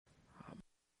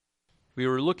We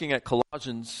were looking at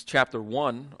Colossians chapter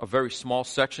 1, a very small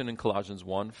section in Colossians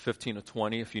 1, 15 to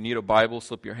 20. If you need a Bible,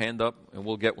 slip your hand up and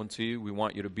we'll get one to you. We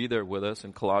want you to be there with us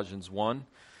in Colossians 1.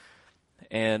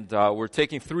 And we're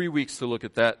taking 3 weeks to look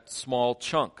at that small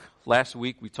chunk. Last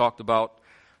week we talked about,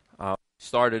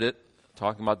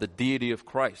 talking about the deity of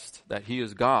Christ, that He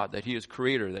is God, that He is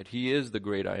Creator, that He is the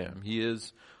great I am. He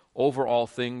is over all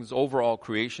things, over all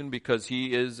creation, because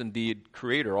He is indeed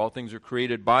Creator. All things are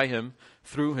created by Him,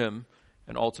 through Him,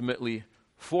 and ultimately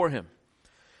for Him.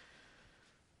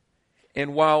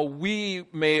 And while we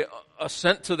may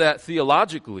assent to that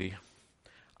theologically,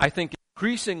 I think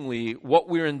increasingly what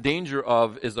we're in danger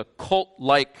of is a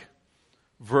cult-like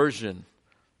version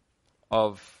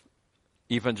of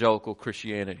evangelical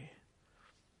Christianity.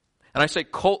 And I say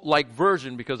cult-like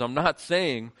version because I'm not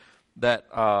saying that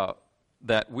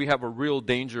that we have a real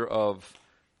danger of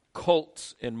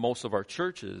cults in most of our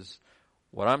churches.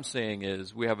 What I'm saying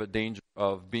is we have a danger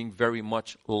of being very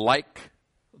much like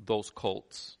those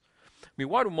cults. I mean,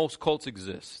 why do most cults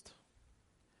exist?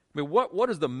 I mean, what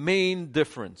is the main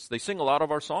difference? They sing a lot of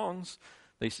our songs.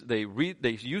 They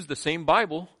use the same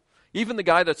Bible. Even the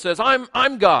guy that says,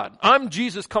 I'm God, I'm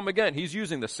Jesus come again, he's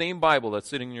using the same Bible that's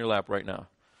sitting in your lap right now.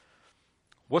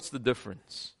 What's the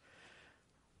difference?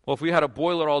 Well, if we had to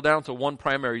boil it all down to one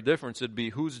primary difference, it'd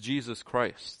be who's Jesus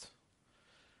Christ?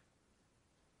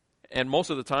 And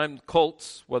most of the time,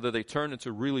 cults, whether they turn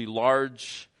into really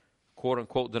large,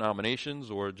 quote-unquote, denominations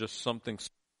or just something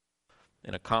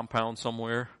in a compound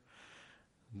somewhere,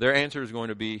 their answer is going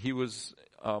to be,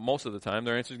 most of the time,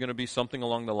 their answer is going to be something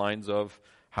along the lines of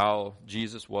how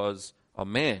Jesus was a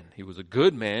man. He was a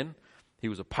good man. He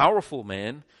was a powerful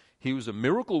man. He was a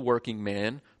miracle-working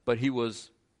man, but he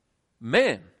was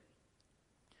man.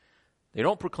 They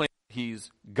don't proclaim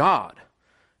He's God.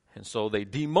 And so they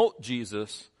demote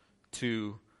Jesus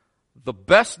to the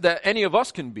best that any of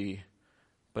us can be,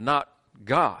 but not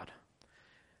God.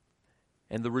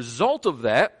 And the result of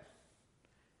that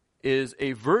is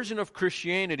a version of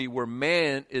Christianity where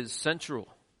man is central.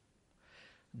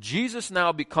 Jesus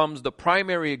now becomes the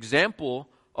primary example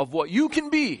of what you can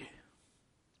be,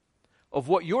 of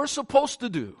what you're supposed to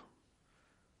do,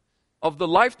 of the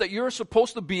life that you're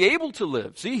supposed to be able to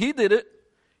live. See, He did it.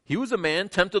 He was a man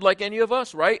tempted like any of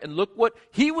us, right? And look what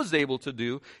He was able to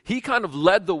do. He kind of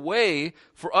led the way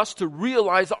for us to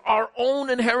realize our own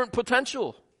inherent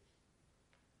potential.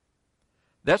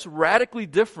 That's radically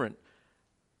different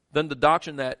than the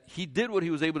doctrine that He did what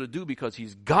He was able to do because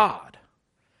He's God.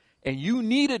 And you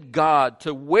needed God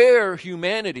to wear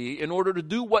humanity in order to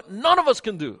do what none of us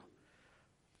can do.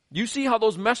 You see how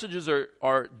those messages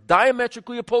are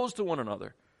diametrically opposed to one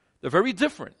another. They're very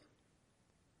different.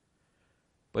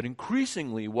 But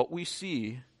increasingly what we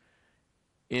see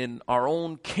in our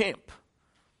own camp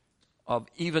of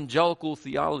evangelical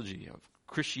theology, of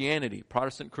Christianity,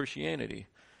 Protestant Christianity,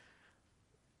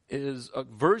 is a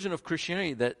version of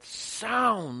Christianity that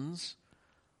sounds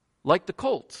like the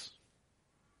cults.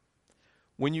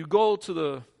 When you go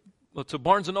to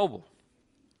Barnes & Noble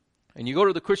and you go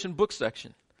to the Christian book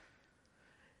section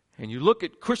and you look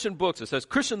at Christian books, it says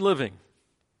Christian Living.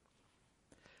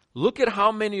 Look at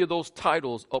how many of those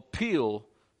titles appeal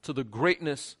to the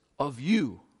greatness of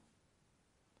you.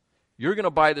 You're going to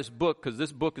buy this book because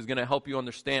this book is going to help you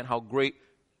understand how great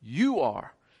you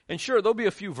are. And sure, there'll be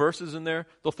a few verses in there.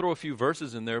 They'll throw a few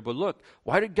verses in there. But look,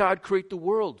 why did God create the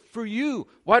world? For you.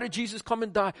 Why did Jesus come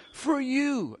and die? For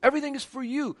you. Everything is for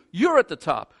you. You're at the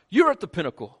top. You're at the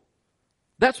pinnacle.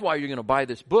 That's why you're going to buy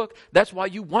this book. That's why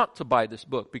you want to buy this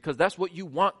book, because that's what you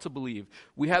want to believe.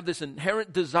 We have this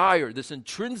inherent desire, this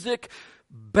intrinsic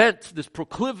bent, this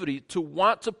proclivity to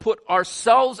want to put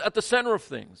ourselves at the center of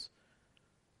things.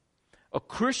 A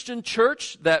Christian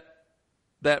church that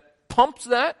pumps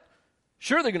that,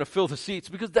 sure, they're going to fill the seats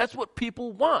because that's what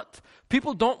people want.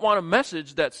 People don't want a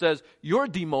message that says, you're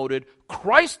demoted,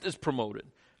 Christ is promoted.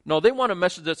 No, they want a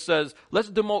message that says, let's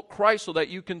demote Christ so that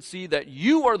you can see that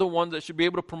you are the ones that should be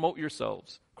able to promote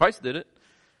yourselves. Christ did it.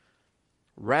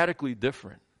 Radically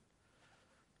different.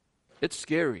 It's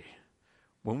scary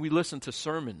when we listen to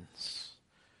sermons,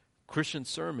 Christian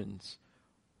sermons,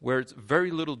 where it's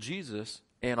very little Jesus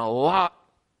and a lot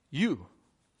you.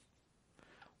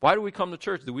 Why do we come to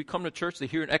church? Do we come to church to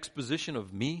hear an exposition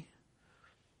of me,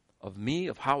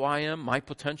 of how I am, my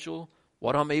potential,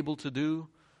 what I'm able to do,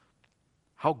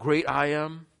 how great I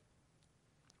am?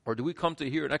 Or do we come to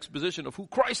hear an exposition of who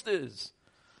Christ is?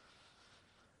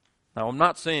 Now, I'm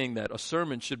not saying that a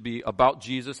sermon should be about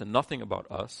Jesus and nothing about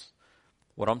us.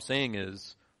 What I'm saying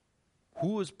is,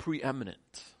 who is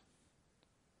preeminent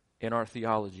in our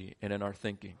theology and in our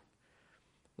thinking?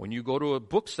 When you go to a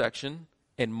book section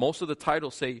And most of the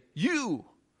titles say, you,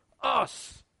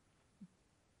 us,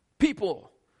 people.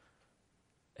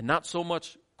 And not so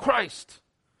much Christ,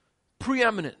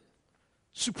 preeminent,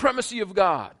 supremacy of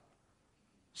God.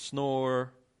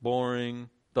 Snore, boring,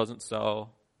 doesn't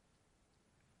sell.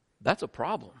 That's a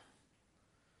problem.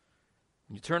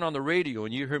 You turn on the radio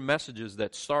and you hear messages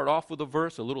that start off with a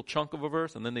verse, a little chunk of a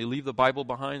verse, and then they leave the Bible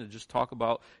behind and just talk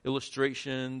about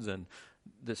illustrations and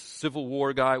this Civil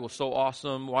War guy was so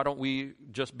awesome. Why don't we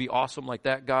just be awesome like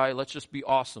that guy? Let's just be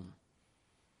awesome.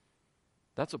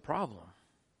 That's a problem.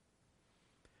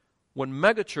 When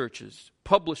mega churches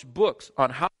publish books on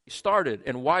how they started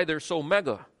and why they're so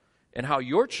mega, and how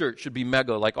your church should be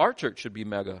mega, like our church should be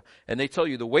mega. And they tell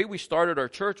you the way we started our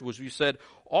church was we said,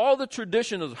 all the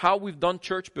tradition of how we've done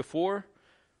church before,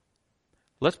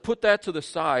 let's put that to the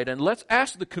side and let's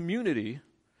ask the community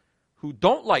who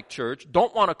don't like church,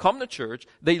 don't want to come to church,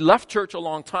 they left church a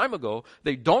long time ago,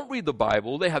 they don't read the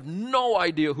Bible, they have no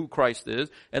idea who Christ is,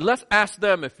 and let's ask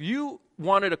them, if you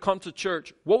wanted to come to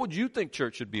church, what would you think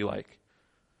church should be like?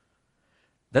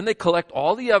 Then they collect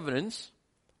all the evidence,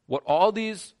 what all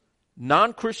these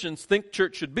non-Christians think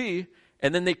church should be,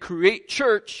 and then they create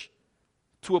church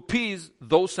to appease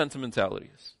those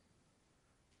sentimentalities.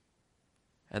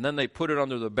 And then they put it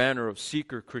under the banner of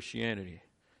seeker Christianity,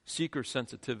 seeker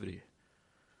sensitivity.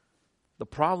 The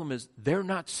problem is they're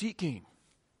not seeking.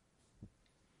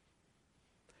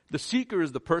 The seeker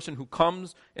is the person who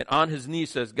comes and on his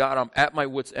knees says, God, I'm at my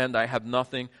wit's end. I have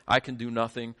nothing. I can do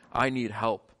nothing. I need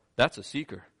help. That's a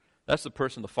seeker. That's the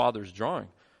person the Father's drawing.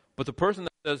 But the person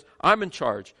that says, I'm in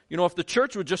charge. You know, if the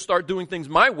church would just start doing things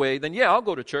my way, then yeah, I'll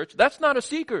go to church. That's not a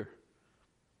seeker.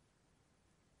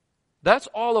 That's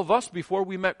all of us before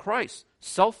we met Christ.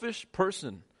 Selfish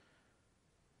person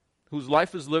whose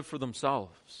life is lived for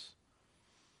themselves.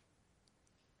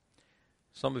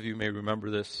 Some of you may remember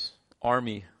this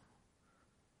Army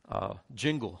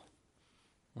jingle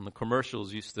when the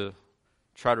commercials used to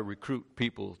try to recruit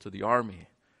people to the Army.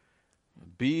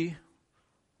 Be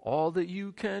all that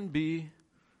you can be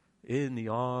in the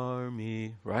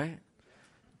Army, right?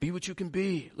 Be what you can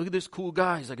be. Look at this cool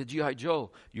guy. He's like a G.I. Joe.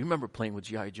 You remember playing with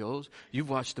G.I. Joes. You've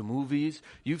watched the movies.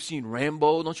 You've seen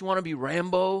Rambo. Don't you want to be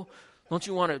Rambo? Don't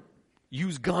you want to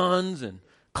use guns and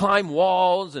climb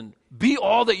walls and be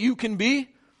all that you can be?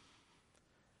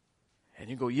 And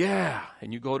you go, yeah.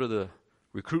 And you go to the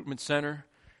recruitment center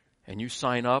and you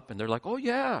sign up and they're like, oh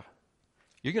yeah,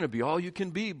 you're going to be all you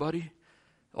can be, buddy.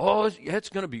 Oh, it's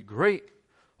going to be great.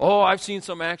 Oh, I've seen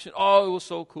some action. Oh, it was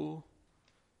so cool.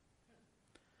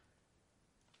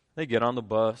 They get on the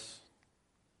bus,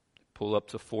 pull up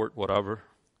to Fort whatever,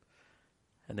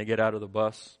 and they get out of the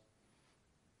bus.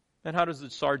 And how does the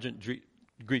sergeant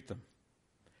greet them?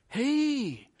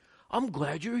 Hey, I'm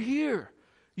glad you're here.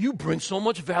 You bring so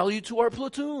much value to our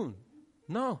platoon.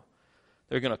 No.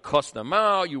 They're going to cuss them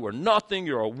out. You are nothing.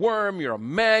 You're a worm. You're a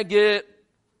maggot.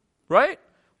 Right?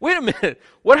 Wait a minute.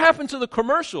 What happened to the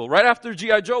commercial? Right after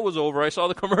G.I. Joe was over, I saw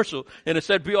the commercial, and it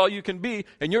said, be all you can be,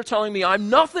 and you're telling me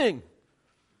I'm nothing.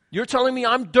 You're telling me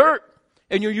I'm dirt,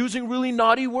 and you're using really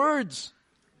naughty words.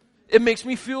 It makes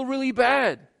me feel really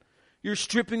bad. You're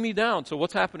stripping me down. So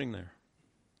what's happening there?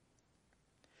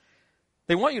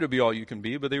 They want you to be all you can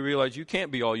be, but they realize you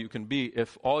can't be all you can be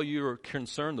if all you're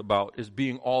concerned about is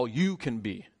being all you can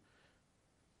be.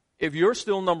 If you're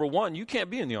still number one, you can't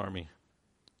be in the Army.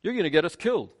 You're going to get us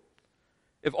killed.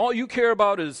 If all you care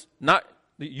about is not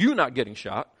you not getting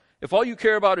shot, if all you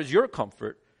care about is your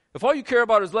comfort, if all you care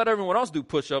about is let everyone else do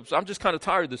push-ups, I'm just kind of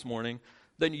tired this morning,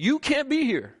 then you can't be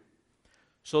here.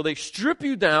 So they strip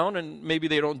you down, and maybe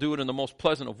they don't do it in the most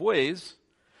pleasant of ways,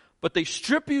 but they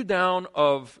strip you down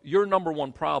of your number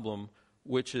one problem,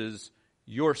 which is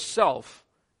yourself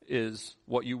is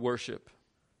what you worship.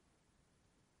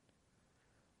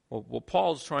 Well, what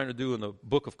Paul's trying to do in the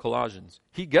book of Colossians,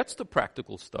 he gets the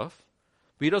practical stuff,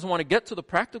 but he doesn't want to get to the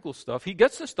practical stuff. He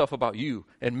gets the stuff about you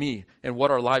and me and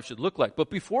what our lives should look like. But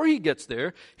before he gets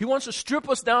there, he wants to strip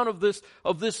us down of this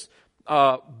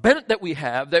bent that we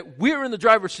have, that we're in the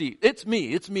driver's seat. It's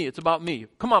me, it's about me.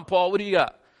 Come on, Paul, what do you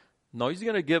got? No, he's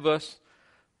going to give us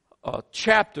a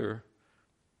chapter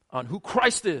on who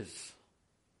Christ is.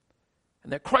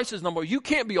 And that Christ is number one. You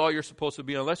can't be all you're supposed to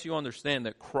be unless you understand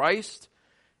that Christ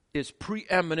is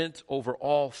preeminent over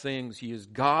all things. He is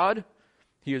God.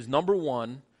 He is number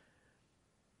one.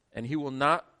 And he will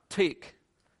not take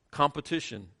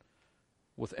competition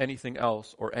with anything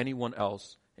else or anyone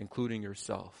else, including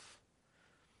yourself.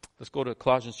 Let's go to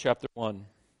Colossians chapter 1.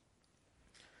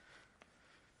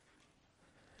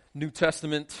 New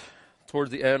Testament,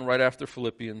 towards the end, right after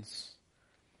Philippians.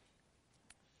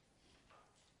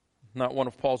 not one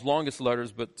of Paul's longest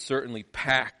letters, but certainly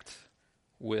packed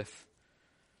with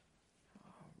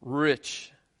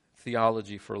rich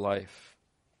theology for life,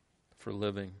 for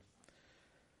living.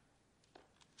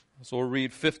 So we'll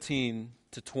read 15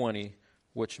 to 20,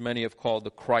 which many have called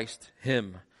the Christ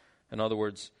hymn. In other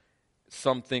words,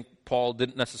 some think Paul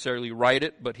didn't necessarily write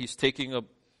it, but he's taking a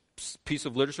piece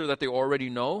of literature that they already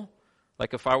know.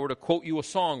 Like if I were to quote you a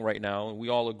song right now, and we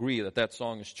all agree that that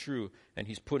song is true, and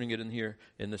he's putting it in here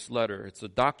in this letter. It's a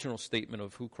doctrinal statement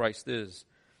of who Christ is.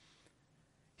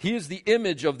 He is the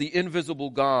image of the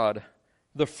invisible God,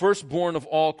 the firstborn of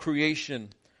all creation.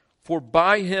 For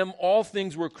by him all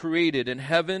things were created in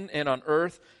heaven and on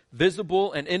earth,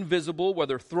 visible and invisible,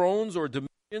 whether thrones or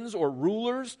dominions or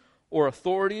rulers or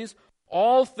authorities.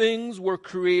 All things were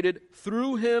created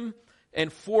through him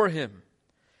and for him.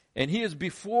 And he is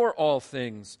before all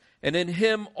things, and in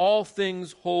him all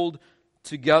things hold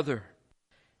together.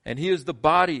 And he is the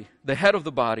body, the head of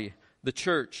the body, the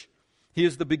church. He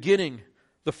is the beginning,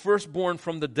 the firstborn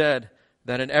from the dead,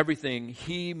 that in everything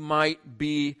he might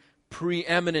be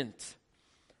preeminent.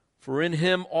 For in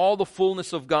him all the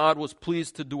fullness of God was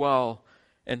pleased to dwell,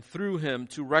 and through him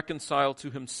to reconcile to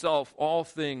himself all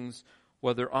things,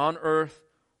 whether on earth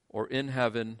or in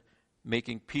heaven,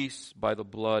 making peace by the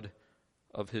blood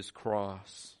of his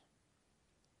cross.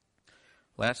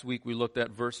 Last week we looked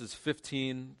at verses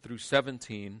 15 through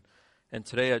 17, and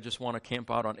today I just want to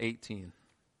camp out on 18.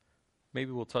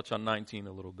 Maybe we'll touch on 19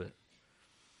 a little bit.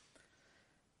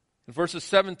 In verses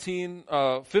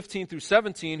 15 through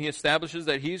 17, he establishes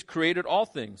that he's created all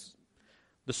things.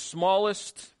 The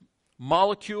smallest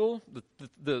molecule,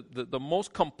 the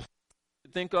most complex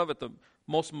you think of at the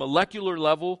most molecular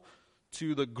level,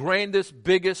 to the grandest,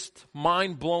 biggest,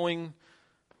 mind-blowing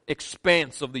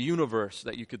expanse of the universe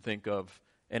that you could think of,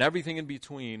 and everything in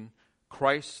between,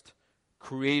 Christ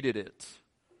created it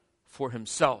for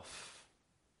himself.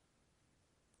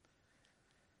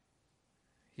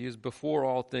 He is before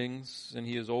all things, and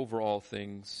he is over all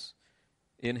things.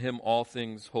 In him all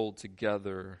things hold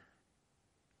together.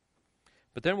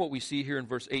 But then what we see here in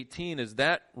verse 18 is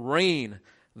that reign,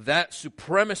 that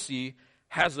supremacy,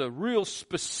 has a real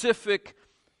specific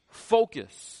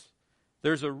focus.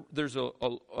 There's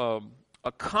a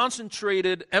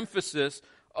concentrated emphasis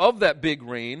of that big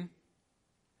reign,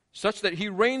 such that he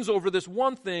reigns over this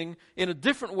one thing in a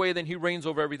different way than he reigns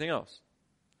over everything else.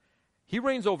 He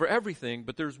reigns over everything,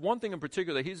 but there's one thing in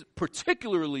particular that he's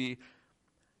particularly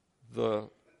the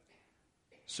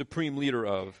supreme leader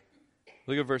of.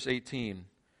 Look at verse 18.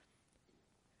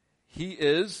 He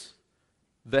is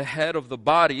the head of the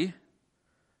body,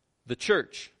 the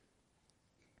church.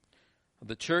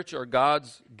 The church are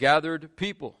God's gathered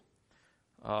people.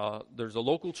 There's a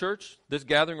local church. This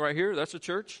gathering right here, that's a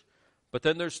church. But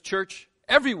then there's church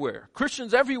everywhere.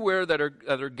 Christians everywhere that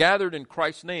are gathered in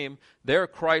Christ's name. They're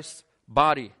Christ's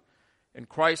body. And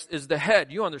Christ is the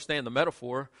head. You understand the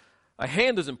metaphor. A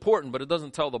hand is important, but it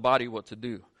doesn't tell the body what to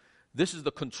do. This is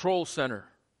the control center,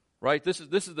 right? This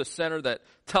is the center that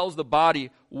tells the body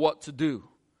what to do.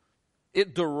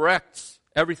 It directs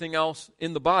everything else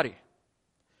in the body.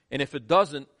 And if it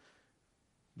doesn't,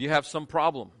 you have some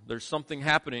problem. There's something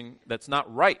happening that's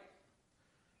not right.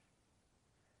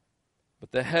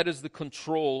 But the head is the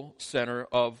control center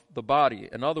of the body.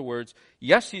 In other words,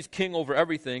 yes, he's king over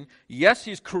everything. Yes,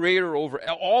 he's creator over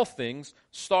all things,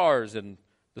 stars and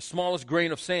the smallest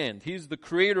grain of sand. He's the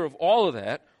creator of all of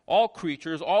that, all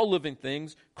creatures, all living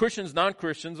things, Christians,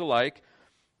 non-Christians alike.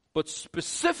 But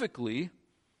specifically,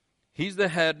 he's the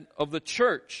head of the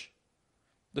church.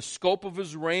 The scope of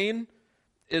his reign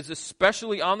is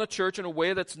especially on the church in a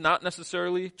way that's not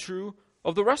necessarily true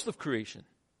of the rest of creation.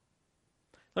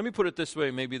 Let me put it this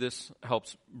way, maybe this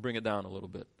helps bring it down a little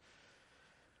bit.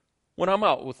 When I'm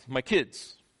out with my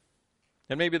kids,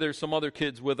 and maybe there's some other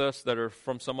kids with us that are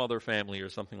from some other family or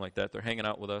something like that, they're hanging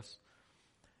out with us,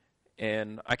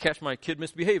 and I catch my kid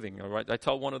misbehaving, all right? I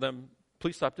tell one of them,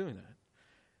 please stop doing that.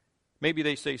 Maybe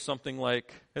they say something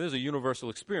like, and there's a universal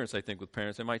experience, I think, with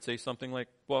parents. They might say something like,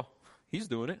 well, he's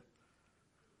doing it.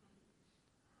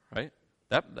 Right?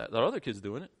 That other kid's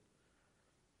doing it.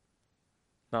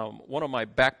 Now, one of my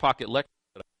back pocket lectures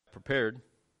that I prepared,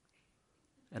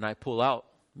 and I pull out,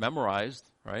 memorized,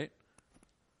 right?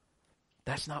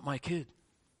 That's not my kid.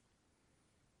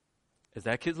 Is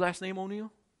that kid's last name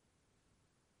O'Neill?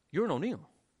 You're an O'Neill.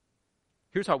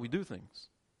 Here's how we do things.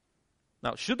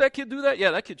 Now, should that kid do that?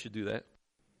 Yeah, that kid should do that.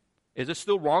 Is it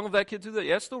still wrong of that kid to do that?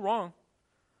 Yeah, it's still wrong.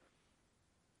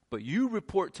 But you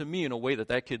report to me in a way that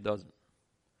that kid doesn't.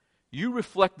 You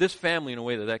reflect this family in a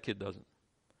way that that kid doesn't.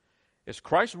 Is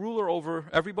Christ ruler over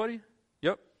everybody?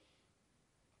 Yep.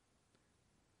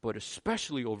 but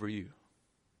especially over you,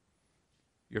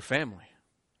 your family.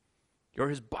 You're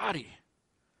his body.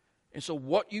 And so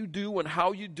what you do and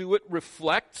how you do it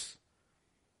reflects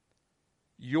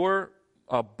your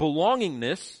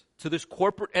belongingness to this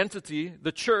corporate entity,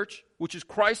 the church, which is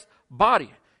Christ's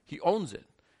body. He owns it.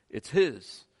 It's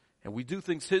his. And we do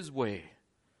things his way.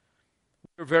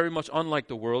 We're very much unlike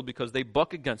the world because they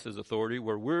buck against his authority,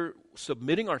 where we're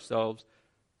submitting ourselves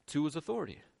to his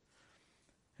authority.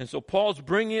 And so Paul's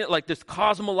bringing it like this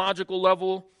cosmological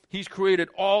level. He's created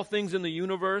all things in the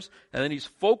universe, and then he's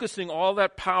focusing all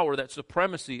that power, that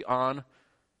supremacy on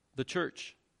the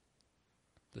church.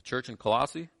 The church in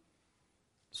Colossae,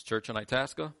 this church in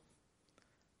Itasca,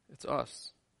 it's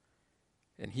us.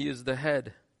 And he is the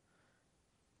head.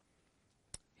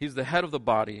 He's the head of the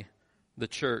body, the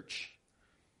church.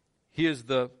 He is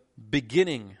the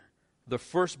beginning, the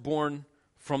firstborn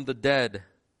from the dead.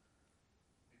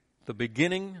 The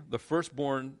beginning, the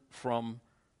firstborn from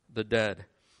the dead.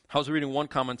 I was reading one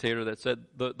commentator that said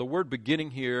the word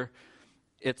beginning here,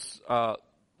 it's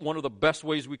one of the best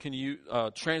ways we can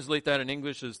translate that in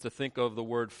English is to think of the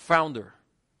word founder.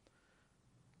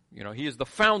 You know, he is the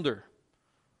founder.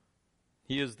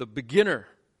 He is the beginner.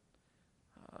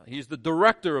 He's the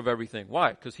director of everything.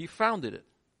 Why? Because he founded it.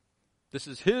 This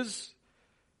is his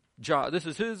job. This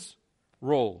is his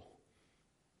role.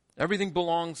 Everything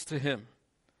belongs to him.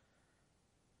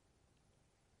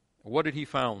 What did he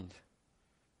found?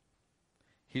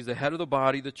 He's the head of the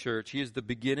body, the church. He is the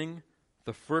beginning,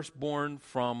 the firstborn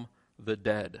from the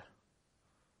dead.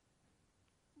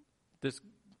 This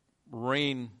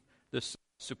supreme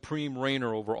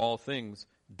reigner over all things,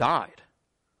 died.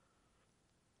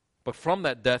 But from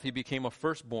that death, he became a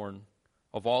firstborn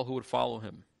of all who would follow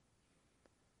him.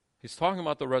 He's talking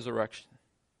about the resurrection.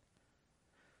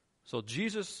 So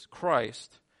Jesus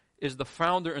Christ is the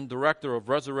founder and director of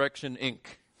Resurrection Inc.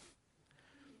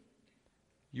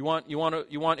 You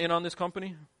want in on this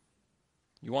company?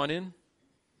 You want in?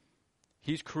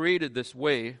 He's created this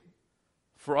way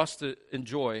for us to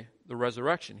enjoy the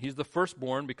resurrection. He's the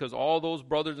firstborn because all those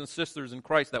brothers and sisters in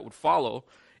Christ that would follow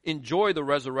enjoy the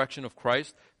resurrection of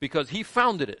Christ because he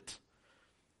founded it.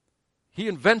 He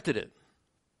invented it.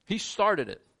 He started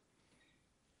it.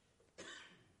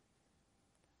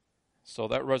 So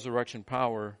that resurrection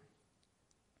power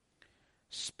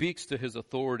speaks to his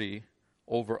authority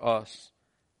over us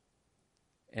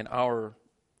and our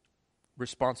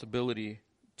responsibility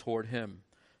toward him.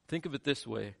 Think of it this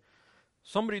way.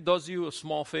 Somebody does you a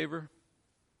small favor.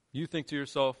 You think to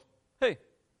yourself, hey,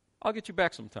 I'll get you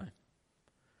back sometime.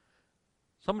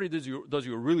 Somebody does you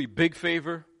a really big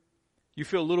favor. You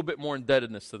feel a little bit more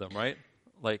indebtedness to them, right?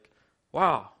 Like,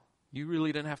 wow, you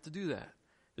really didn't have to do that.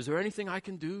 Is there anything I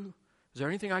can do? Is there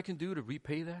anything I can do to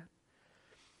repay that?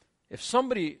 If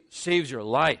somebody saves your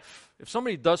life, if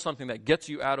somebody does something that gets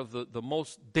you out of the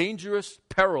most dangerous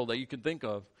peril that you can think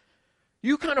of,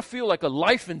 you kind of feel like a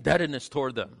life indebtedness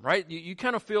toward them, right? You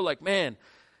kind of feel like, man,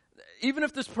 even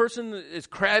if this person is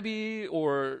crabby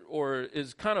or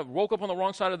is kind of woke up on the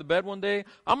wrong side of the bed one day,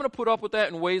 I'm going to put up with that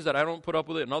in ways that I don't put up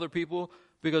with it in other people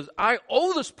because I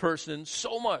owe this person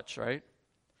so much, right?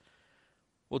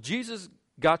 Well, Jesus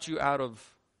got you out of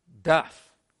death.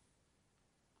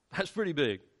 That's pretty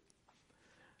big.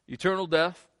 Eternal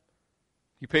death,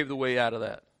 he paved the way out of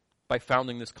that by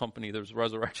founding this company. There's a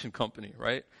resurrection company,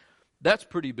 right? That's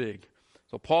pretty big.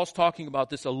 So Paul's talking about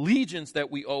this allegiance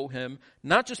that we owe him,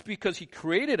 not just because he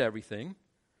created everything,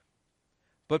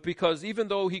 but because even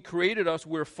though he created us,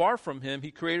 we're far from him,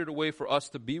 he created a way for us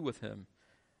to be with him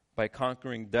by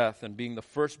conquering death and being the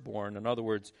firstborn. In other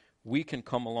words, we can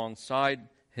come alongside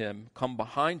him, come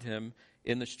behind him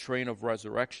in this train of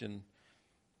resurrection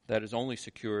that is only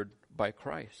secured by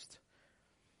Christ.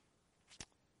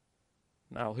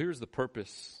 Now, here's the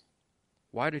purpose.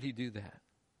 Why did he do that?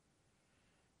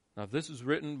 Now, if this is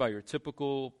written by your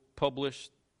typical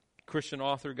published Christian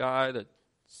author guy that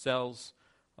sells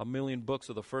 1 million books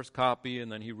of the first copy,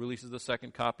 and then he releases the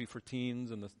second copy for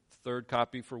teens and the third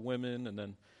copy for women, and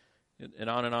then and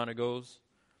on it goes.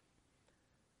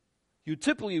 You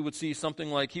typically would see something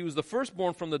like he was the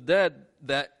firstborn from the dead,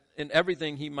 that in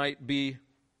everything he might be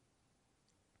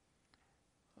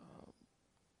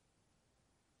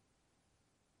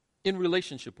in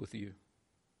relationship with you.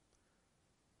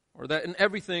 Or that in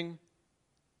everything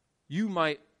you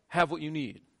might have what you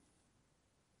need.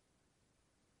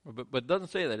 But it doesn't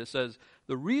say that. It says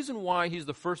the reason why he's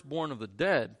the firstborn of the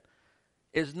dead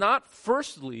is not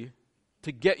firstly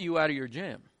to get you out of your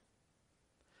jam.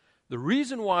 The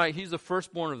reason why he's the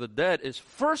firstborn of the dead is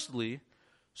firstly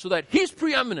so that he's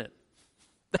preeminent.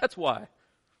 That's why.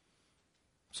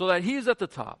 So that he's at the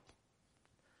top.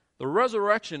 The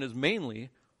resurrection is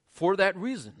mainly for that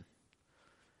reason.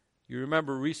 You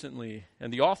remember recently,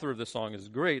 and the author of this song is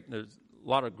great. There's a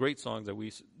lot of great songs that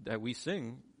we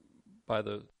sing by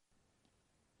the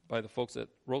folks that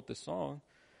wrote this song.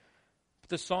 But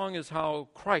this song is how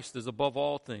Christ is above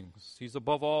all things. He's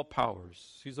above all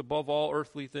powers. He's above all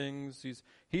earthly things.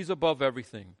 He's above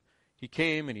everything. He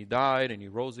came and he died and he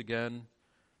rose again.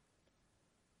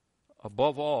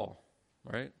 Above all,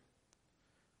 right?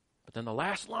 But then the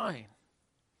last line,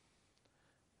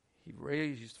 he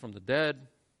raised from the dead.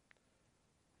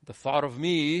 The thought of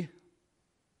me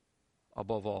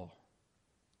above all.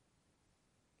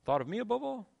 Thought of me above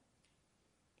all?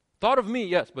 Thought of me,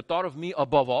 yes, but thought of me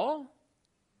above all?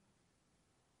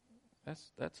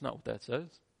 That's not what that says.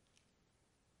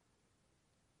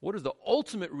 What is the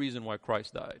ultimate reason why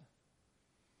Christ died?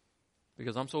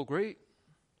 Because I'm so great?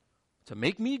 To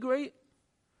make me great?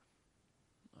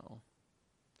 No.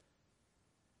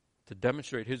 To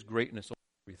demonstrate his greatness over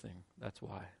everything. That's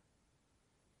why.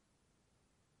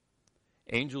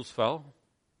 Angels fell.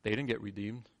 They didn't get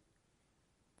redeemed.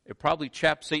 It probably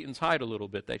chapped Satan's hide a little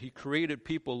bit that he created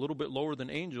people a little bit lower than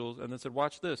angels and then said,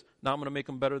 watch this. Now I'm going to make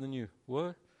them better than you.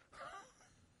 What?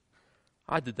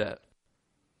 I did that.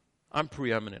 I'm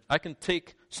preeminent. I can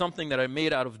take something that I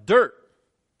made out of dirt,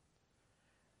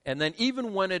 and then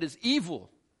even when it is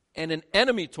evil and an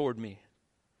enemy toward me,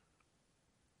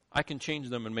 I can change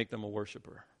them and make them a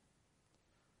worshiper.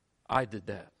 I did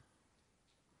that.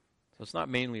 So it's not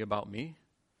mainly about me.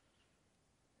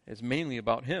 It's mainly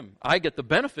about him. I get the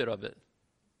benefit of it.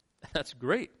 That's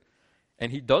great.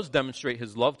 And he does demonstrate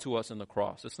his love to us in the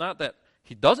cross. It's not that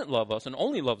he doesn't love us and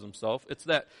only loves himself. It's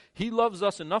that he loves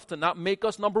us enough to not make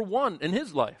us number one in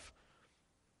his life.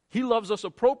 He loves us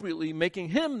appropriately, making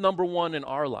him number one in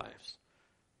our lives,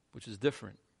 which is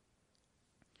different.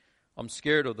 I'm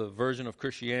scared of the version of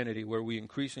Christianity where we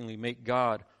increasingly make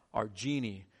God our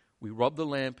genie. We rub the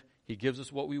lamp, he gives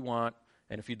us what we want,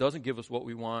 and if he doesn't give us what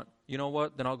we want, you know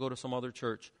what? Then I'll go to some other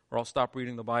church, or I'll stop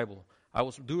reading the Bible. I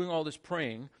was doing all this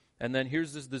praying, and then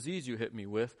here's this disease you hit me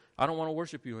with. I don't want to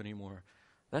worship you anymore.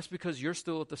 That's because you're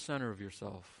still at the center of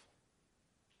yourself.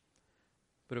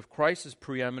 But if Christ is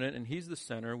preeminent and he's the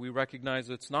center, we recognize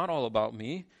that it's not all about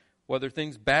me. Whether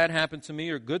things bad happen to me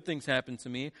or good things happen to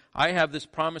me, I have this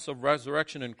promise of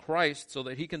resurrection in Christ so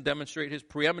that he can demonstrate his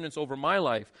preeminence over my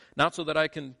life, not so that I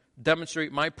can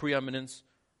demonstrate my preeminence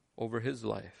over his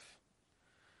life.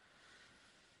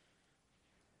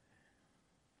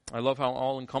 I love how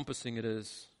all-encompassing it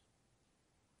is.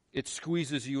 It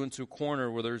squeezes you into a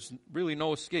corner where there's really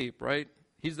no escape, right?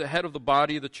 He's the head of the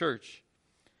body of the church.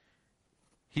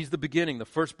 He's the beginning, the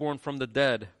firstborn from the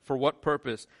dead. For what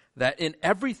purpose? That in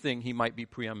everything he might be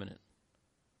preeminent.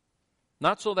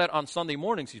 Not so that on Sunday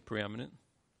mornings he's preeminent,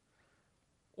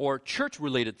 or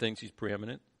church-related things he's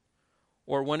preeminent,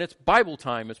 or when it's Bible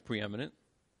time it's preeminent.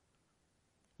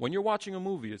 When you're watching a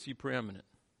movie, is he preeminent?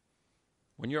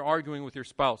 When you're arguing with your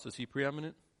spouse, is he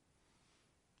preeminent?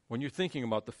 When you're thinking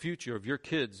about the future of your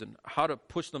kids and how to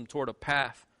push them toward a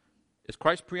path, is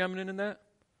Christ preeminent in that?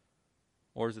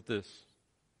 Or is it this?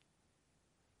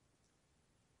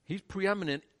 He's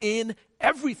preeminent in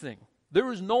everything. There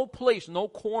is no place, no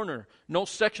corner, no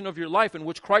section of your life in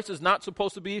which Christ is not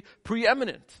supposed to be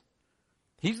preeminent.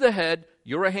 He's the head,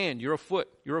 you're a hand, you're a foot,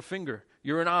 you're a finger,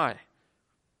 you're an eye.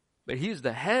 But he's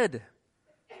the head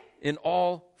in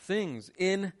all things,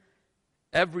 in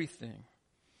everything.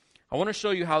 I want to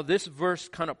show you how this verse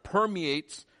kind of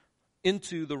permeates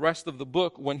into the rest of the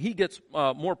book when he gets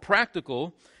more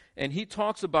practical and he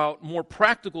talks about more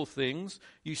practical things.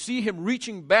 You see him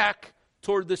reaching back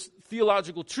toward this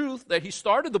theological truth that he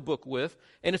started the book with,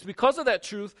 and it's because of that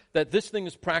truth that this thing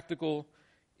is practical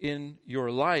in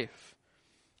your life.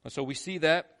 And so we see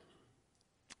that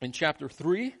in chapter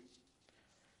 3.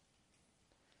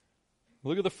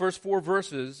 Look at the first 4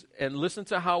 verses and listen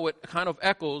to how it kind of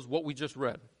echoes what we just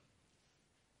read.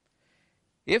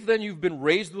 If then you've been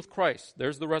raised with Christ,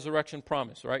 there's the resurrection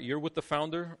promise, right? You're with the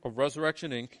founder of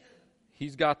Resurrection Inc.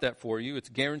 He's got that for you. It's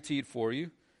guaranteed for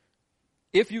you.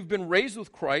 If you've been raised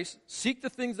with Christ, seek the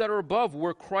things that are above,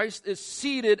 where Christ is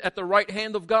seated at the right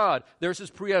hand of God. There's his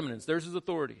preeminence. There's his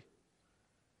authority.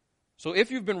 So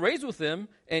if you've been raised with him,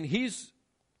 and he's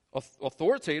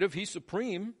authoritative, he's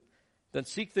supreme, then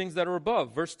seek things that are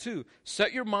above. Verse 2,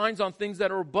 set your minds on things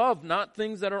that are above, not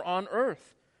things that are on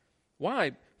earth.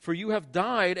 Why? For you have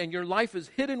died, and your life is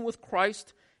hidden with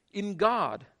Christ in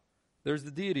God. There's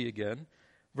the deity again.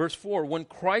 Verse 4, when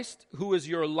Christ, who is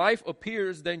your life,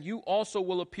 appears, then you also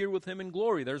will appear with him in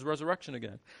glory. There's resurrection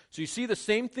again. So you see the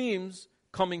same themes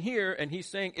coming here, and he's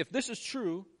saying, if this is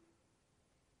true,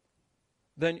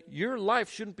 then your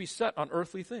life shouldn't be set on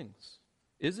earthly things,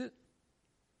 is it?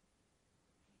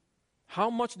 How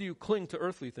much do you cling to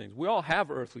earthly things? We all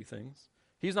have earthly things.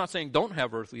 He's not saying don't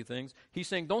have earthly things. He's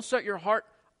saying don't set your heart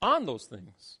on those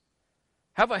things.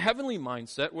 Have a heavenly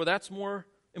mindset where that's more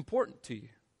important to you.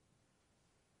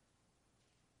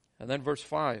 And then verse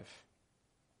 5.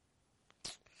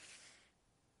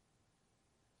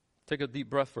 Take a deep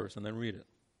breath first and then read it.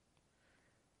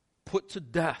 Put to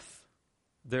death,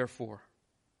 therefore,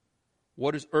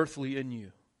 what is earthly in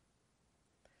you.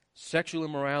 Sexual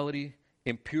immorality,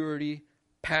 impurity,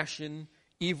 passion,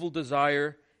 evil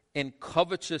desire, and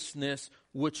covetousness,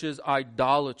 which is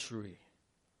idolatry.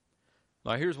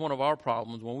 Now here's one of our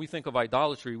problems. When we think of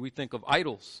idolatry, we think of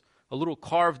idols, a little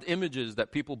carved images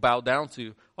that people bow down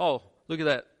to. Oh, look at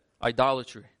that,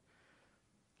 idolatry.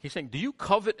 He's saying, do you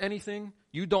covet anything?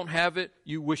 You don't have it,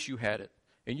 you wish you had it.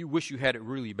 And you wish you had it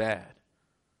really bad.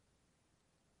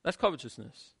 That's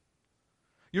covetousness.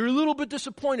 You're a little bit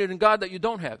disappointed in God that you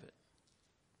don't have it.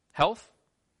 Health?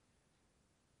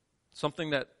 Something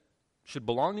that should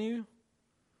belong to you?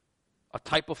 A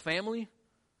type of family?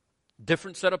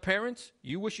 Different set of parents?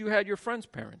 You wish you had your friend's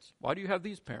parents. Why do you have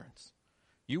these parents?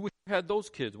 You wish you had those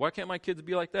kids. Why can't my kids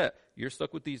be like that? You're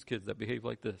stuck with these kids that behave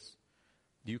like this.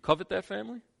 Do you covet that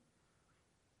family?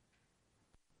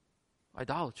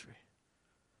 Idolatry.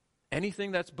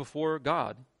 Anything that's before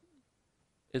God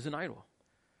is an idol.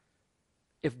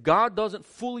 If God doesn't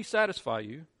fully satisfy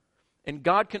you, and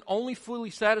God can only fully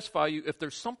satisfy you if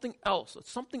there's something else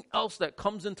that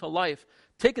comes into life,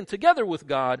 taken together with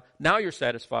God, now you're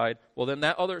satisfied, well then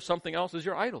that other something else is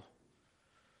your idol.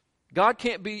 God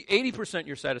can't be 80%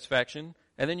 your satisfaction,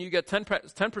 and then you get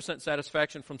 10%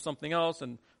 satisfaction from something else,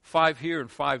 and 5 here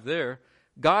and 5 there.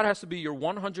 God has to be your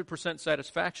 100%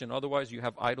 satisfaction, otherwise you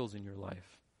have idols in your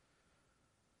life.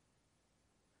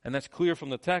 And that's clear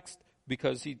from the text,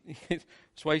 because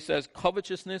that's why he says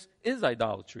covetousness is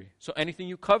idolatry. So anything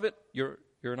you covet, you're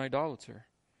an idolater.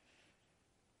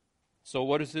 So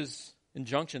what is his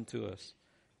injunction to us?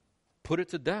 Put it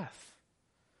to death.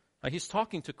 Now he's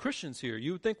talking to Christians here.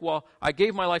 You would think, well, I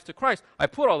gave my life to Christ. I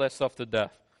put all that stuff to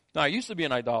death. Now I used to be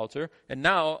an idolater, and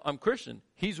now I'm Christian.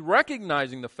 He's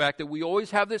recognizing the fact that we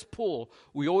always have this pull.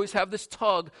 We always have this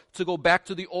tug to go back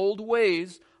to the old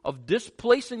ways of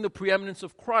displacing the preeminence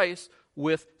of Christ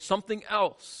with something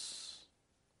else.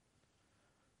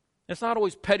 It's not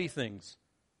always petty things.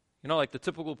 You know, like the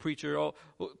typical preacher,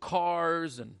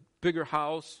 cars and bigger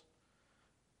house.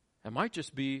 It might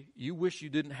just be you wish you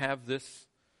didn't have this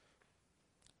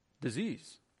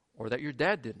disease, or that your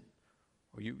dad didn't,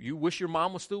 or you wish your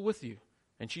mom was still with you,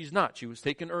 and she's not. She was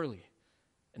taken early.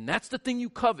 And that's the thing you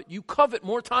covet. You covet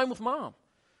more time with mom.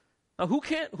 Now who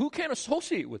can't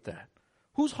associate with that?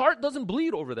 Whose heart doesn't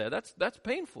bleed over that? That's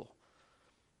painful.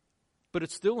 But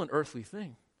it's still an earthly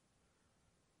thing.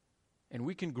 And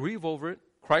we can grieve over it.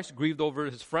 Christ grieved over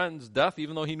his friend's death,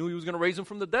 even though he knew he was going to raise him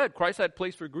from the dead. Christ had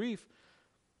place for grief,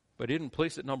 but he didn't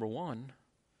place it number one.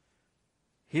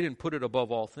 He didn't put it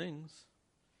above all things.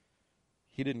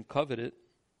 He didn't covet it.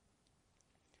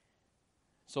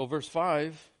 So verse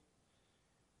 5,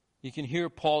 you can hear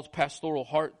Paul's pastoral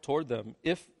heart toward them.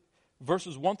 If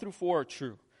verses 1 through 4 are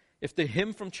true, if the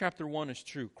hymn from chapter 1 is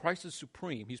true, Christ is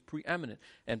supreme, he's preeminent,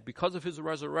 and because of his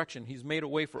resurrection, he's made a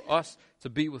way for us to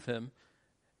be with him,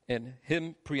 and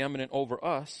him preeminent over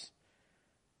us,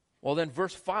 well then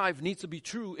verse 5 needs to be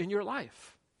true in your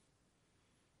life.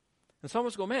 And some of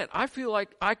us go, man, I feel like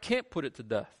I can't put it to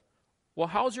death. Well,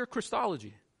 how's your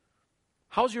Christology?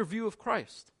 How's your view of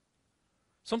Christ?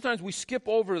 Sometimes we skip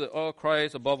over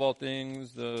Christ above all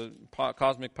things, the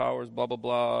cosmic powers, blah, blah,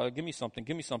 blah. Give me something,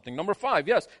 give me something. Number 5,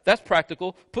 yes, that's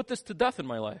practical. Put this to death in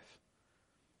my life.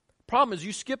 Problem is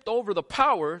you skipped over the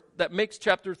power that makes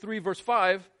chapter 3, verse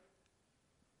 5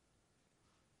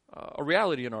 a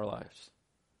reality in our lives.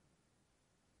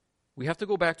 We have to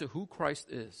go back to who Christ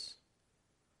is.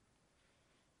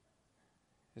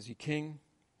 Is he king?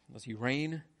 Does he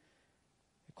reign?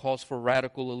 It calls for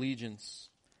radical allegiance.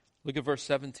 Look at verse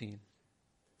 17.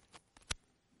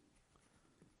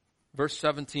 Verse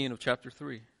 17 of chapter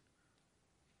 3.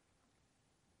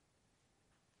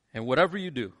 And whatever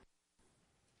you do,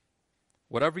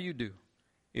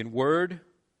 in word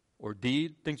or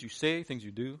deed, things you say, things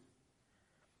you do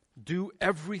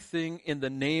everything in the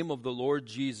name of the Lord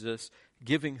Jesus,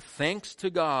 giving thanks to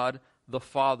God the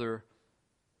Father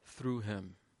through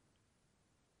him.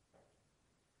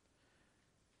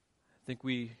 I think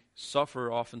we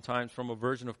suffer oftentimes from a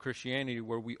version of Christianity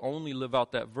where we only live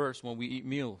out that verse when we eat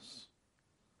meals.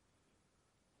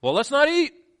 Well, let's not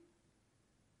eat.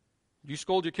 You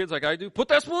scold your kids like I do. Put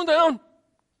that spoon down.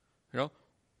 You know,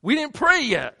 We didn't pray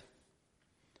yet.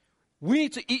 We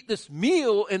need to eat this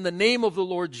meal in the name of the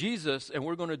Lord Jesus, and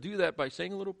we're going to do that by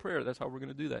saying a little prayer. That's how we're going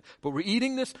to do that. But we're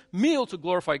eating this meal to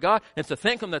glorify God and to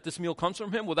thank Him that this meal comes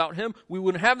from Him. Without Him, we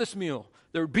wouldn't have this meal.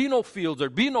 There would be no fields. There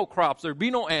would be no crops. There would be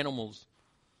no animals.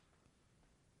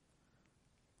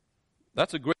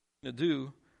 That's a great thing to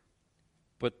do.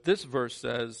 But this verse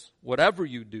says, whatever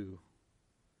you do,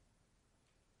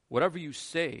 whatever you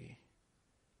say,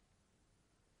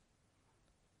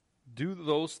 do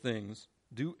those things.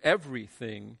 Do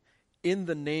everything in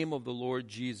the name of the Lord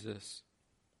Jesus.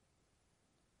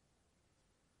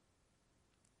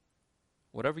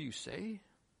 Whatever you say?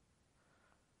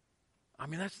 I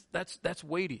mean, that's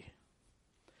weighty.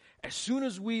 As soon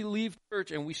as we leave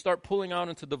church and we start pulling out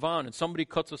into Devon and somebody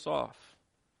cuts us off,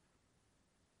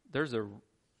 there's a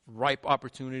ripe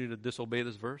opportunity to disobey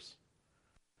this verse.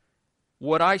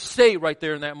 What I say right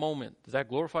there in that moment, does that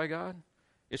glorify God?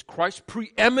 Is Christ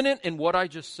preeminent in what I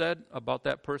just said about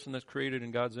that person that's created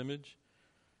in God's image?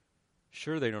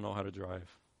 Sure, they don't know how to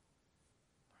drive.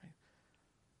 Right?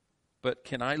 But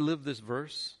can I live this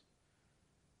verse?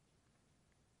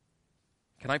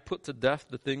 Can I put to death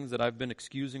the things that I've been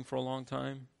excusing for a long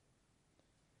time?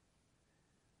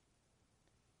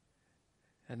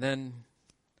 And then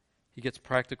he gets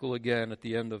practical again at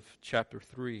the end of chapter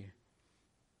 3.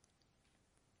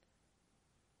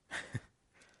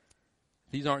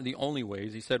 These aren't the only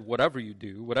ways. He said, whatever you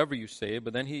do, whatever you say.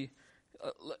 But then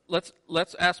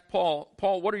let's ask Paul.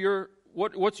 Paul,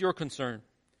 what's your concern?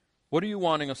 What are you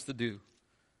wanting us to do?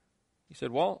 He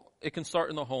said, well, it can start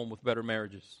in the home with better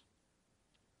marriages.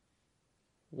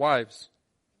 Wives,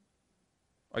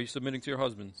 are you submitting to your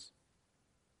husbands?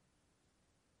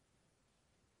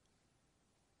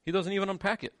 He doesn't even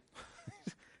unpack it.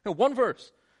 One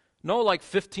verse. No like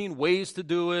 15 ways to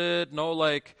do it. No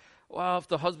like, well, if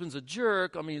the husband's a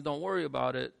jerk, I mean, don't worry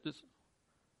about it.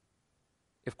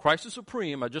 If Christ is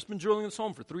supreme, I've just been drilling this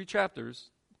home for 3 chapters.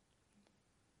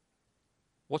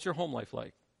 What's your home life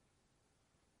like?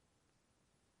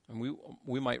 And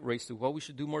we might race to, well, we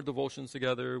should do more devotions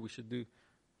together. We should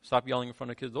stop yelling in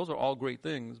front of kids. Those are all great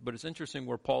things, but it's interesting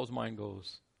where Paul's mind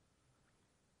goes.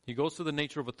 He goes to the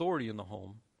nature of authority in the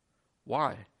home.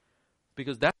 Why?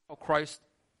 Because that's how Christ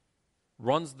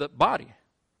runs the body.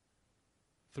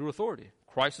 Through authority.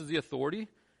 Christ is the authority.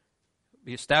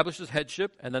 He establishes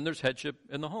headship, and then there's headship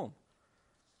in the home.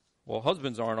 Well,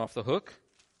 husbands aren't off the hook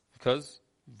because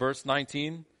verse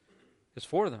 19 is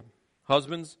for them.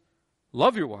 Husbands,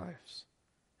 love your wives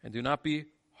and do not be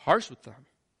harsh with them.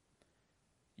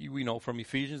 We know from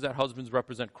Ephesians that husbands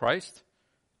represent Christ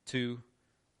to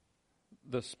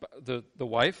the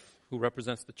wife who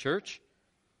represents the church.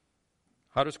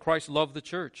 How does Christ love the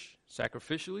church?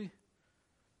 Sacrificially?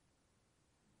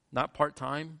 Not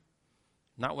part-time.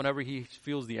 Not whenever he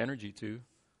feels the energy to.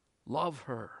 Love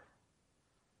her.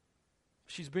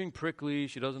 She's being prickly.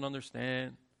 She doesn't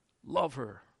understand. Love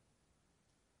her.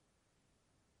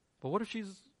 But what if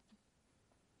she's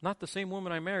not the same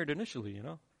woman I married initially,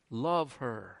 Love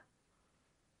her.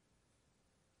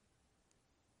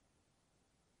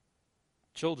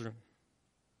 Children.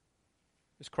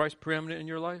 Is Christ preeminent in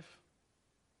your life?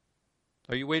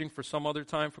 Are you waiting for some other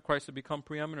time for Christ to become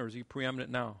preeminent, or is he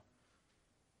preeminent now?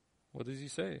 What does he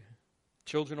say?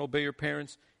 Children, obey your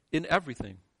parents in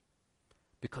everything,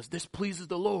 because this pleases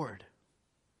the Lord.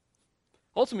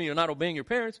 Ultimately, you're not obeying your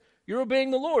parents, you're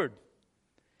obeying the Lord.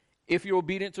 If you're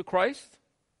obedient to Christ,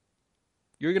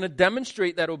 you're going to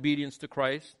demonstrate that obedience to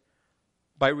Christ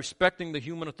by respecting the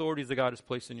human authorities that God has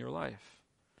placed in your life.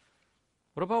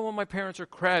 What about when my parents are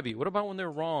crabby? What about when they're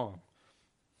wrong?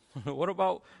 What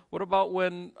about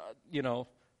when,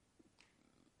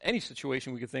 any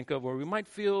situation we could think of where we might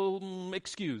feel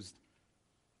excused?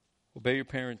 Obey your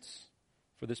parents,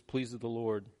 for this pleases the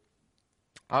Lord.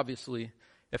 Obviously,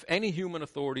 if any human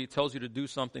authority tells you to do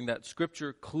something that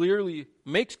Scripture clearly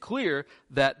makes clear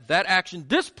that action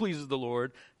displeases the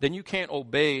Lord, then you can't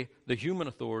obey the human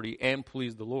authority and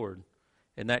please the Lord.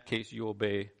 In that case, you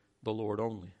obey the Lord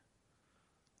only.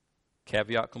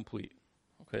 Caveat complete.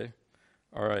 Okay?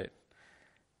 All right.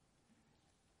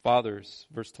 Fathers,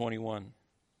 verse 21.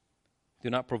 Do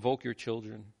not provoke your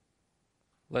children,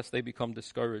 lest they become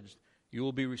discouraged. You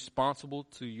will be responsible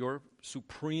to your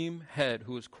supreme head,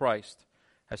 who is Christ,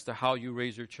 as to how you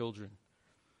raise your children.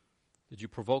 Did you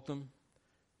provoke them?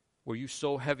 Were you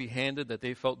so heavy-handed that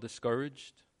they felt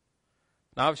discouraged?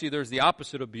 Now, obviously, there's the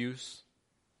opposite abuse.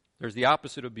 There's the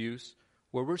opposite abuse,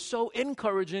 where we're so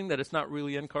encouraging that it's not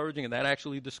really encouraging, and that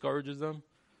actually discourages them.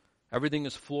 Everything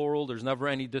is floral. There's never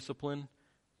any discipline.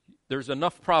 There's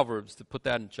enough Proverbs to put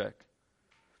that in check.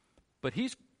 But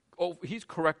he's he's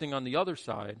correcting on the other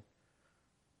side.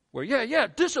 Where,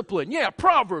 discipline,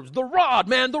 Proverbs, the rod,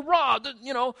 man, the rod,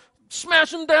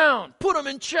 smash them down, put them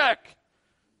in check.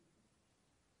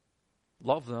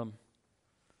 Love them.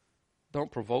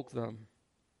 Don't provoke them.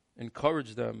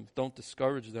 Encourage them. Don't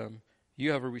discourage them.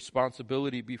 You have a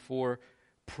responsibility before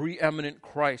preeminent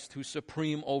Christ who's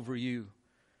supreme over you.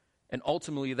 And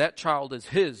ultimately, that child is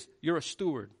his. You're a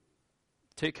steward.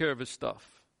 Take care of his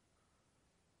stuff.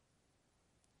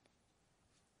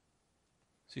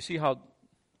 So you see how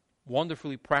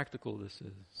wonderfully practical this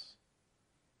is.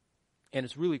 And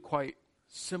it's really quite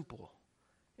simple.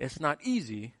 It's not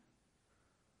easy,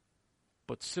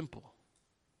 but simple.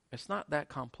 It's not that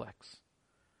complex.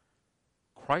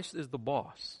 Christ is the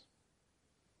boss.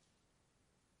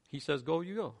 He says, go,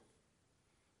 you go.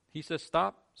 He says,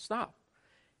 stop, stop.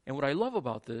 And what I love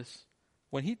about this,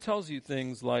 when he tells you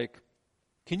things like,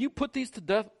 can you put these to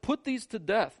death? Put these to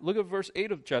death. Look at verse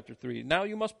 8 of chapter 3. Now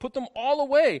you must put them all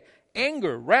away.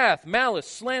 Anger, wrath, malice,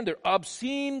 slander,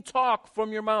 obscene talk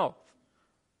from your mouth.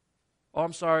 Oh,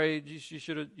 I'm sorry. You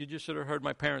just should have heard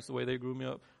my parents the way they grew me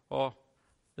up. Oh,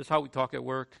 this is how we talk at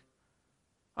work.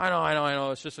 I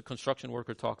know. It's just a construction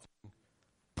worker talk.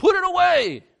 Put it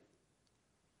away.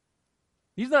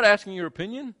 He's not asking your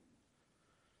opinion.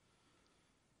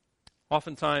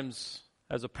 Oftentimes,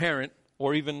 as a parent,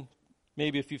 or even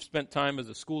maybe if you've spent time as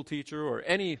a school teacher or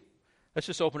let's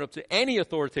just open up to any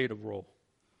authoritative role.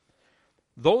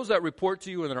 Those that report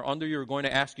to you and that are under you are going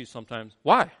to ask you sometimes,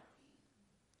 why?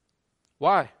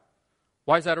 Why?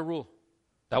 Why is that a rule?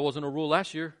 That wasn't a rule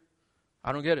last year.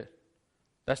 I don't get it.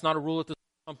 That's not a rule at this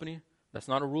company. That's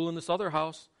not a rule in this other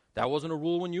house. That wasn't a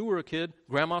rule when you were a kid.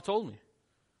 Grandma told me.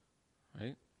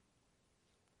 Right?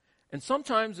 And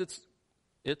sometimes it's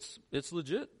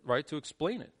legit, right, to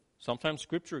explain it. Sometimes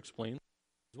Scripture explains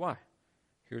why.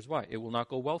 Here's why. It will not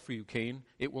go well for you, Cain.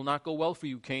 It will not go well for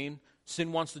you, Cain.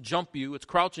 Sin wants to jump you. It's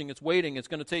crouching. It's waiting. It's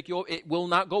going to take you over. It will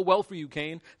not go well for you,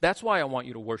 Cain. That's why I want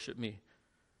you to worship me.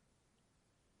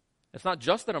 It's not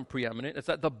just that I'm preeminent. It's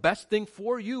that the best thing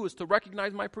for you is to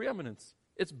recognize my preeminence.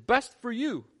 It's best for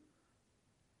you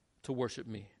to worship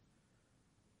me.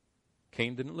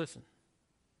 Cain didn't listen.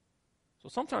 So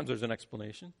sometimes there's an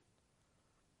explanation.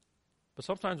 But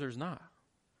sometimes there's not.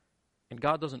 And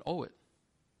God doesn't owe it.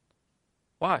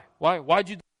 Why? Why'd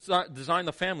you design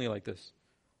the family like this?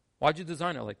 Why'd you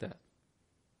design it like that?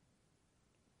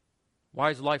 Why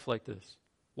is life like this?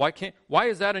 Why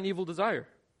is that an evil desire?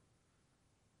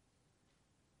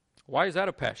 Why is that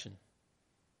a passion?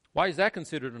 Why is that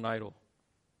considered an idol?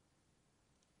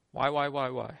 Why?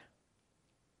 Well,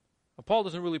 Paul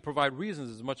doesn't really provide reasons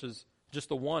as much as just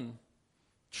the one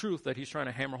truth that he's trying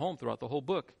to hammer home throughout the whole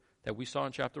book that we saw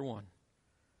in chapter 1.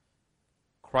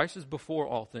 Christ is before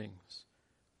all things.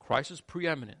 Christ is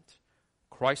preeminent.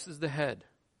 Christ is the head.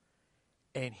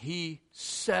 And he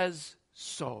says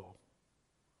so.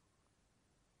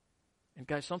 And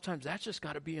guys, sometimes that's just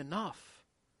got to be enough.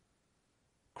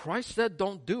 Christ said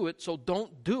don't do it, so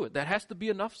don't do it. That has to be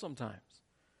enough sometimes.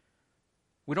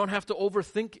 We don't have to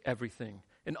overthink everything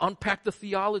and unpack the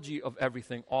theology of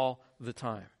everything all the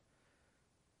time.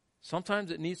 Sometimes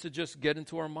it needs to just get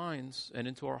into our minds and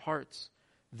into our hearts.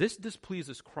 This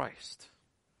displeases Christ.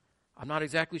 I'm not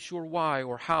exactly sure why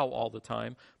or how all the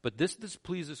time, but this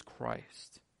displeases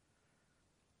Christ.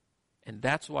 And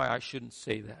that's why I shouldn't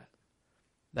say that.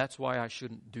 That's why I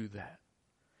shouldn't do that.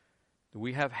 Do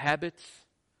we have habits,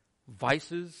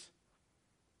 vices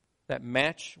that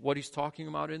match what he's talking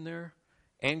about in there?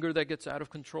 Anger that gets out of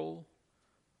control?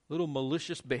 Little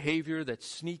malicious behavior that's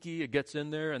sneaky, it gets in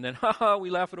there, and then, we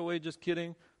laugh it away, just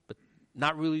kidding. But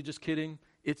not really just kidding.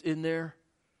 It's in there.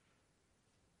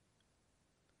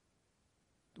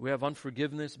 Do we have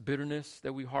unforgiveness, bitterness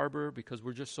that we harbor because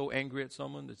we're just so angry at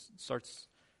someone that it starts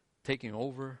taking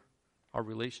over our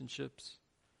relationships?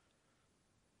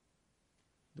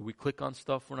 Do we click on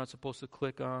stuff we're not supposed to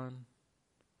click on?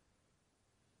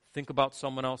 Think about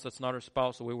someone else that's not our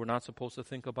spouse the way we're not supposed to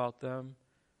think about them?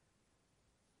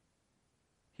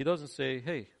 He doesn't say,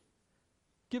 hey,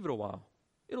 give it a while.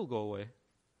 It'll go away.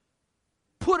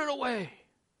 Put it away.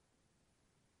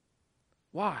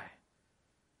 Why?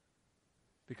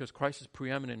 Because Christ is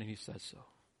preeminent and he says so.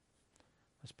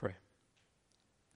 Let's pray.